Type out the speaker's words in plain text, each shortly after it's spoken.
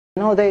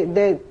No, they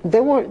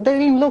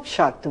didn't look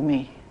shocked to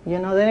me. You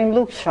know, they didn't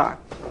look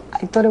shocked.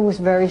 I thought it was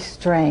very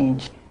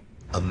strange.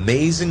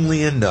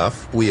 Amazingly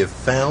enough, we have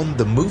found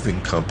the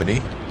moving company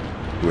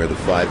where the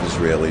 5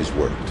 Israelis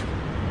worked.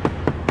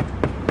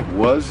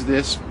 Was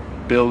this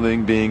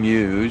building being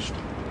used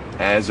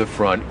as a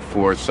front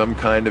for some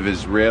kind of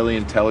Israeli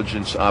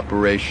intelligence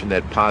operation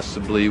that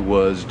possibly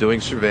was doing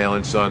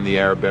surveillance on the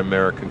Arab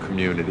American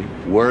community?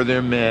 Were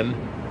there men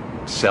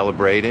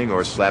celebrating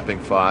or slapping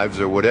 5s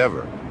or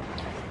whatever?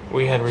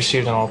 We had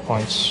received an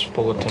all-points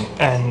bulletin,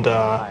 and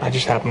I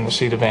just happened to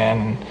see the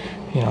van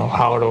and,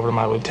 hollered over to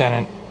my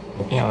lieutenant,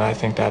 I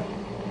think that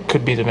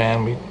could be the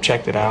van. We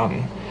checked it out,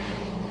 and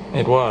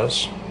it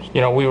was.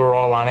 We were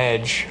all on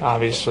edge,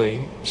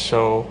 obviously,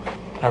 so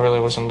I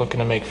really wasn't looking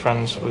to make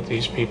friends with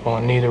these people,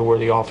 and neither were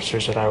the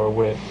officers that I were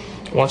with.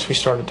 Once we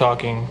started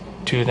talking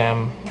to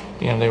them,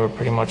 they were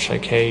pretty much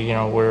like, hey,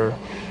 we're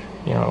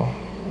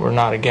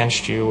not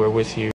against you, we're with you.